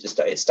then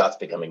it starts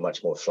becoming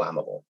much more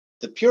flammable.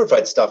 The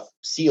purified stuff,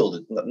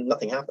 sealed,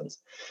 nothing happens.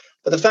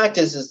 But the fact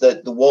is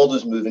that the world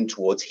was moving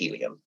towards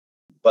helium,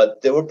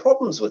 but there were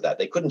problems with that.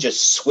 They couldn't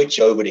just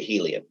switch over to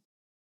helium.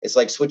 It's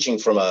like switching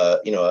from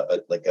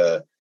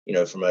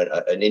from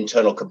an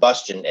internal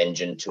combustion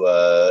engine to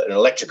an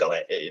electrical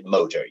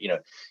motor.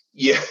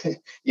 You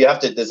have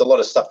to. There's a lot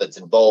of stuff that's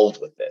involved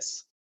with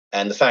this,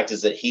 and the fact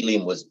is that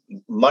helium was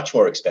much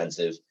more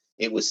expensive.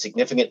 It was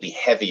significantly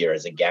heavier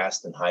as a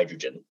gas than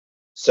hydrogen,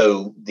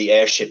 so the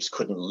airships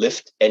couldn't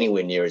lift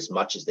anywhere near as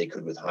much as they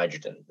could with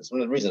hydrogen. That's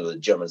one of the reasons the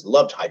Germans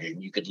loved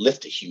hydrogen. You could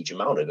lift a huge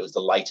amount of it. It was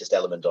the lightest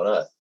element on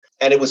Earth,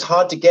 and it was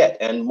hard to get.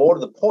 And more to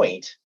the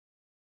point,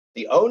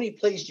 the only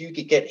place you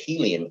could get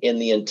helium in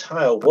the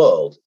entire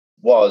world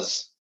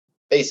was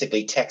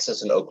basically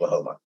Texas and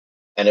Oklahoma.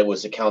 And it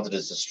was accounted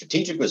as a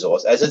strategic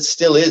resource, as it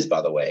still is,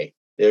 by the way.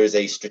 There is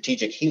a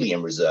strategic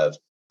helium reserve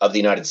of the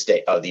United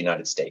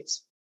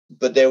States.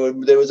 but there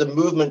was a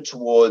movement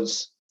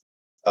towards,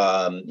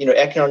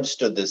 Eckner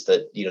understood this,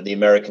 that, the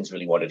Americans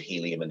really wanted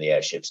helium in the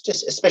airships,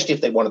 just especially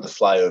if they wanted to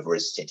fly over a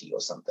city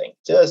or something,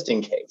 just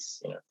in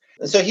case,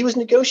 And so he was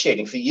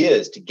negotiating for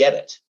years to get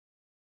it,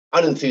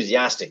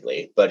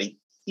 unenthusiastically, but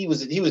he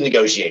was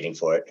negotiating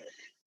for it.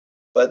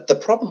 But the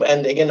problem,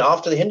 and again,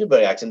 after the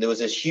Hindenburg accident, there was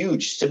this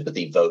huge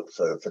sympathy vote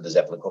for the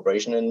Zeppelin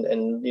Corporation,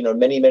 and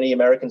many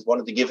Americans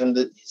wanted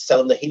to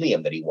sell him the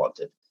helium that he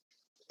wanted.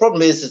 The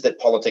problem is that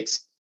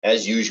politics,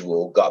 as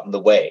usual, got in the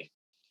way,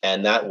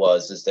 and that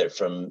is that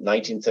from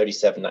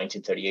 1937,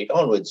 1938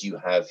 onwards, you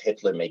have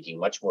Hitler making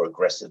much more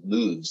aggressive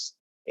moves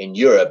in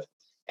Europe,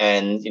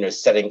 and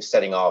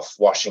setting off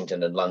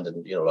Washington and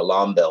London,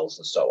 alarm bells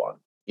and so on.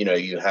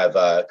 You have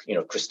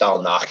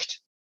Kristallnacht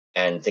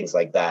and things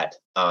like that.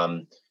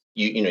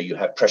 You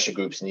have pressure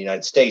groups in the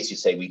United States who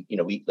say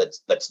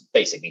let's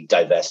basically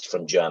divest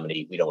from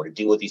Germany. We don't want to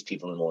deal with these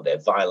people anymore. They're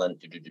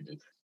violent.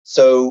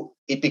 So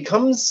it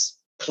becomes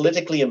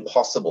politically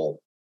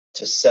impossible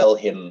to sell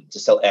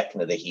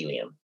Eckner the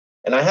helium.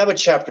 And I have a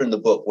chapter in the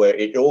book where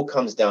it all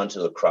comes down to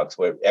the crux,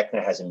 where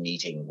Eckner has a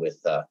meeting with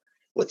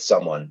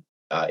someone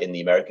in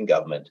the American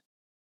government,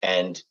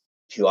 and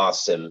who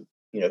asks him,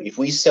 if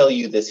we sell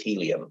you this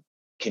helium,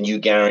 can you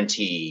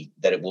guarantee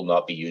that it will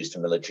not be used for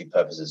military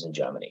purposes in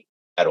Germany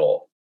at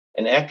all?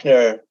 And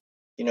Eckner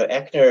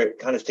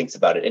kind of thinks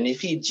about it. And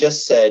if he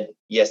just said,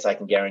 yes, I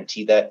can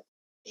guarantee that,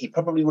 he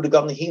probably would have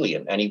gotten the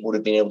helium and he would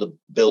have been able to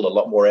build a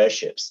lot more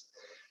airships.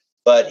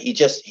 But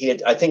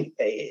I think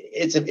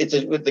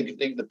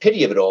the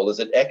pity of it all is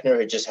that Eckner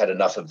had just had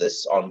enough of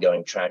this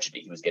ongoing tragedy.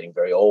 He was getting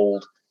very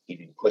old. He'd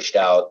been pushed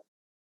out.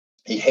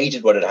 He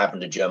hated what had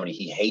happened to Germany.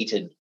 He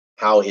hated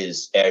how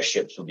his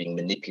airships were being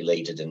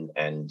manipulated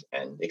and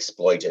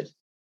exploited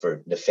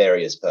for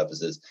nefarious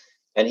purposes.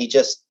 And he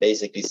just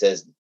basically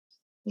says,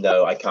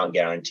 no, I can't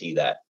guarantee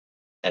that.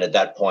 And at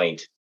that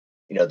point,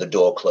 the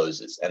door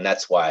closes, and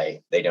that's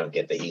why they don't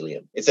get the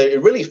helium. It's a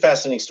really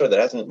fascinating story that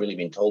hasn't really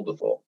been told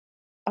before.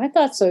 I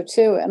thought so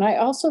too. And I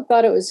also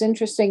thought it was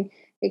interesting.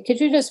 Could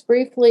you just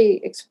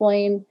briefly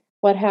explain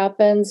what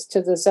happens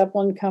to the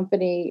Zeppelin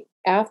company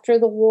after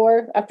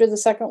the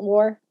Second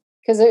War?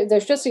 Because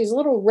there's just these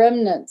little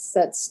remnants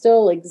that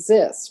still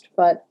exist,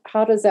 but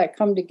how does that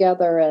come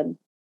together and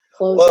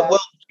close out? Well,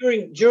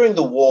 during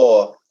the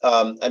war,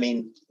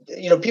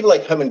 people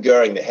like Hermann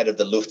Goering, the head of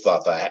the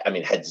Luftwaffe,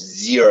 had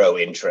zero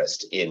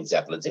interest in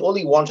Zeppelins. All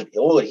he wanted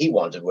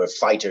were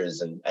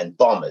fighters and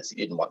bombers. He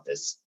didn't want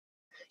this.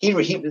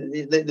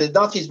 The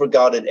Nazis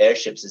regarded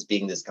airships as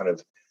being this kind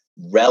of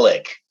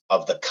relic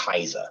of the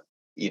Kaiser,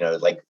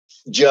 like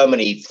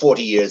Germany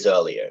 40 years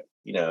earlier.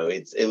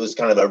 It was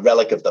kind of a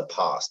relic of the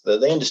past.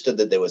 They understood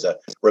that there was a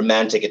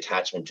romantic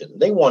attachment to them.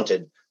 They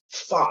wanted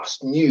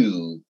fast,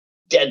 new,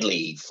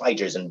 deadly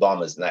fighters and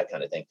bombers and that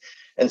kind of thing.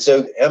 And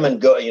so Hermann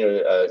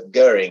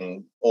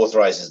Goering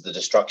authorizes the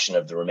destruction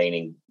of the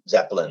remaining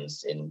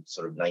Zeppelins in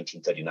sort of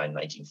 1939,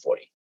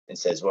 1940, and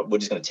says, well, we're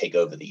just going to take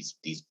over these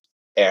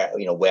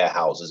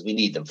warehouses. We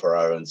need them for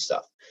our own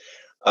stuff.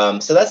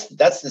 So that's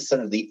the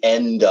sort of the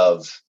end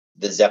of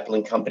the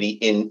Zeppelin company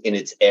in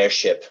its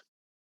airship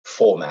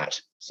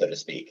format, so to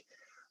speak.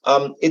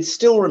 It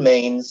still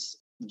remains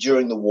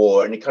during the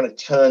war, and it kind of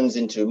turns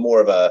into more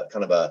of a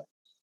kind of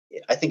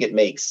I think it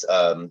makes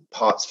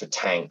parts for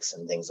tanks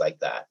and things like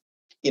that.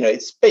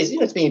 It's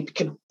being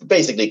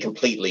basically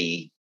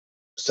completely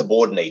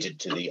subordinated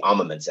to the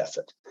armaments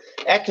effort.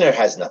 Eckner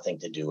has nothing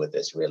to do with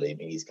this, really.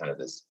 He's kind of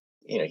this,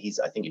 he's,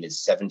 I think, in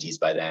his 70s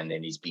by then,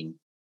 and he's been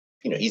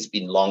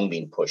long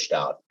been pushed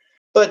out.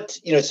 But,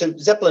 so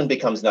Zeppelin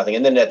becomes nothing.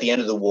 And then at the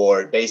end of the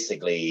war,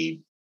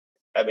 basically,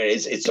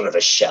 it's sort of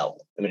a shell.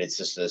 It's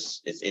just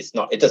this,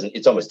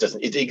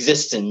 it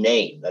exists in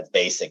name. That's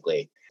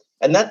basically.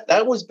 And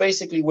that was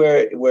basically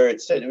where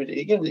it said,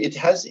 again,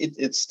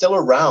 it's still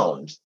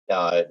around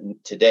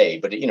today,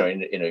 but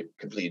in a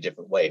completely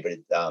different way, but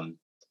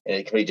in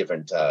a completely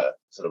different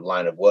sort of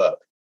line of work.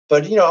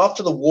 But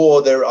after the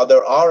war,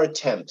 there are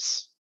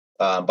attempts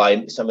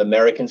by some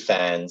American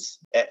fans,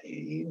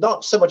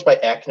 not so much by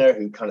Eckner,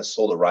 who kind of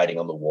saw the writing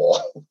on the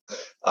wall,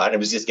 and it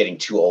was just getting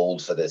too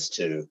old for this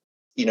too.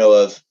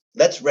 Of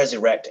let's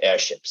resurrect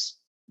airships.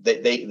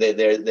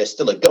 They're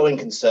still a going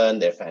concern.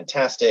 They're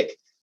fantastic.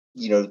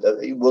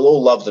 We'll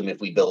all love them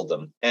if we build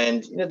them.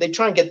 And, they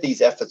try and get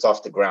these efforts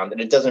off the ground, and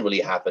it doesn't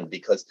really happen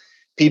because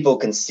people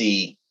can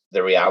see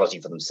the reality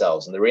for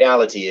themselves. And the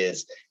reality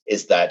is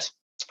that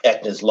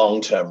Eckner's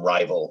long-term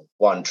rival,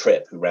 Juan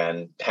Trippe, who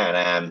ran Pan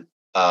Am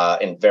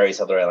and various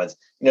other airlines,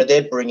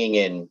 they're bringing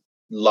in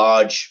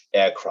large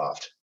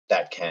aircraft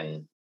that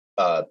can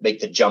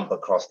make the jump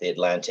across the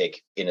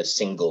Atlantic in a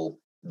single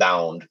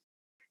bound.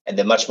 And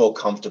they're much more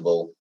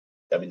comfortable.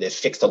 They've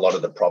fixed a lot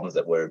of the problems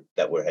that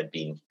had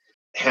been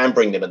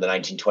hampering them in the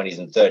 1920s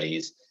and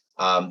 30s.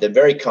 They're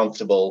very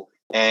comfortable,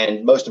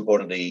 and most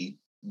importantly,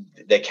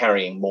 they're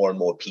carrying more and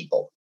more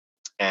people,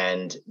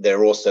 and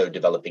they're also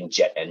developing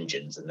jet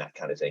engines and that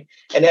kind of thing.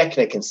 And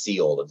Eckner can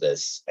see all of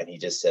this, and he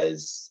just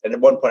says, and at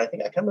one point, I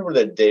can't remember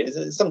the day,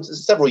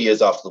 several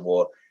years after the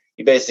war,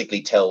 he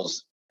basically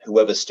tells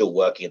whoever's still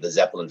working at the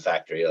Zeppelin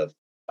factory of,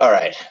 all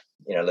right,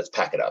 let's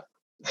pack it up.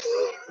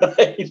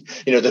 Right?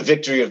 The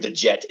victory of the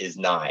jet is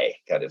nigh,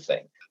 kind of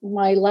thing.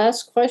 My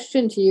last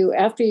question to you,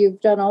 after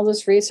you've done all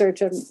this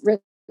research and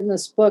written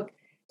this book,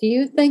 do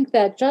you think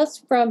that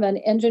just from an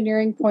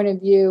engineering point of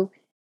view,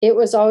 it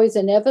was always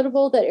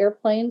inevitable that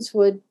airplanes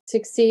would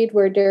succeed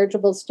where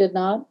dirigibles did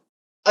not?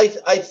 I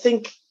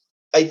think,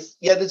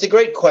 that's a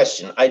great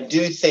question. I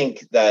do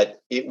think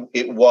that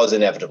it was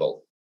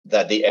inevitable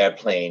that the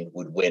airplane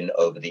would win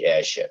over the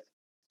airship,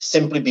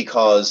 simply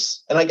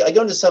because, and I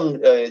go into some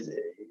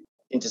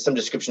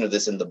description of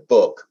this in the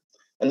book,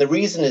 and the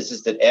reason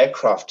is that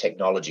aircraft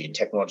technology and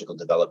technological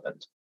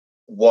development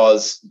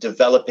was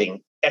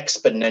developing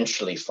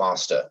exponentially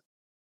faster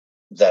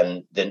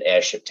than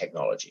airship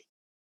technology.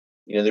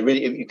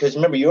 Because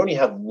remember, you only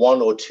have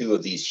one or two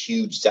of these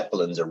huge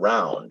Zeppelins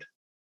around.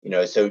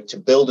 So to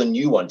build a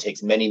new one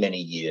takes many, many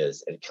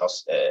years. And it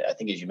costs, I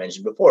think, as you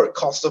mentioned before, it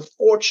costs a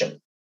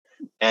fortune.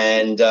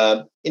 And,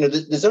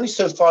 there's only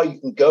so far you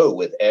can go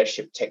with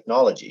airship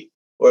technology.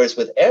 Whereas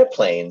with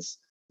airplanes,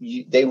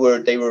 they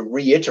were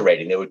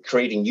reiterating, they were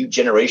creating new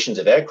generations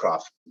of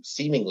aircraft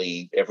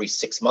seemingly every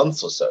 6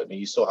 months or so. I mean,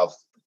 you saw how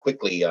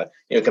quickly,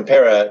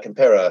 compare a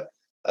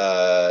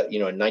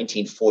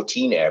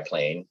 1914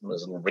 airplane,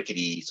 those little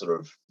rickety sort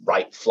of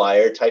Wright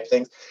Flyer type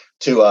things,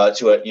 to a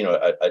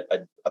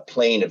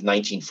plane of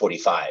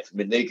 1945. I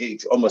mean, they're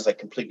almost like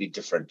completely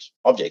different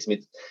objects. I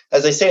mean,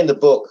 as I say in the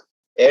book,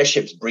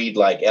 airships breed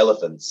like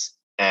elephants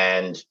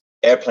and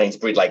airplanes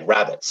breed like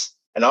rabbits.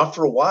 And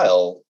after a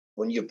while,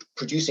 when you're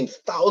producing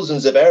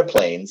thousands of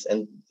airplanes,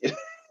 and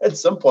at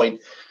some point,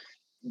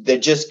 they're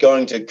just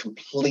going to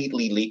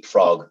completely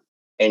leapfrog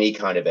any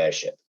kind of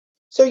airship.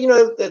 So,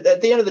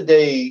 at the end of the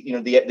day,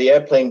 the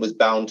airplane was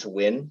bound to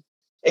win,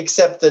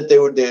 except that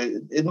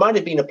it might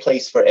have been a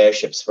place for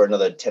airships for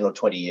another 10 or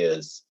 20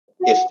 years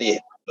if the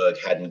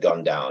Hindenburg hadn't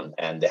gone down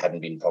and there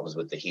hadn't been problems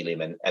with the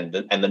helium and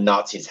the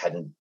Nazis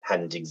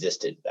hadn't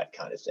existed, that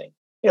kind of thing.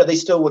 They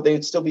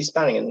would still be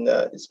spanning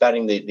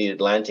the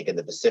Atlantic and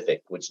the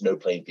Pacific, which no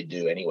plane could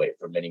do anyway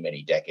for many,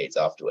 many decades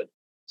afterward.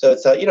 So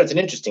it's it's an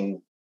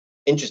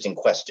interesting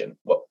question,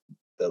 what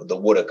the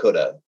woulda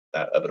coulda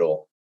of it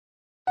all.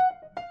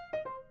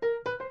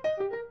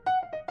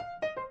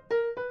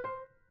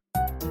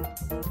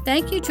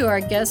 Thank you to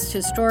our guest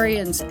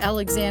historians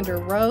Alexander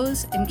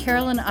Rose and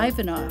Carolyn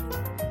Ivanov.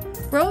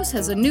 Rose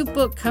has a new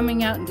book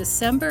coming out in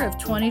December of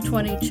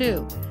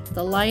 2022,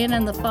 The Lion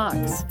and the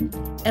Fox,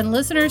 and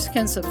listeners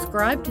can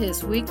subscribe to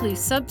his weekly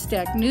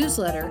Substack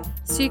newsletter,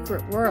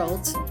 Secret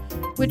Worlds,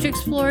 which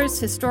explores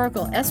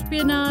historical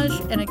espionage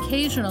and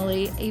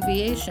occasionally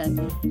aviation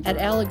at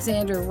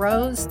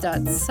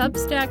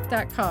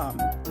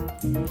alexanderrose.substack.com.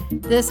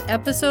 This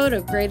episode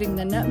of Grating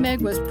the Nutmeg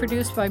was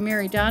produced by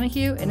Mary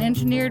Donahue and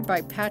engineered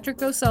by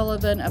Patrick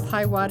O'Sullivan of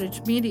High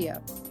Wattage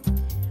Media.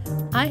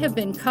 I have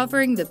been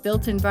covering the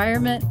built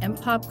environment and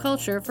pop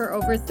culture for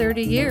over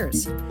 30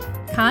 years.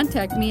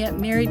 Contact me at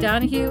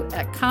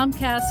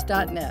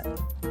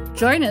marydonahue@comcast.net.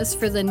 Join us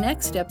for the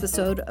next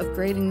episode of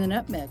Grating the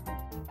Nutmeg.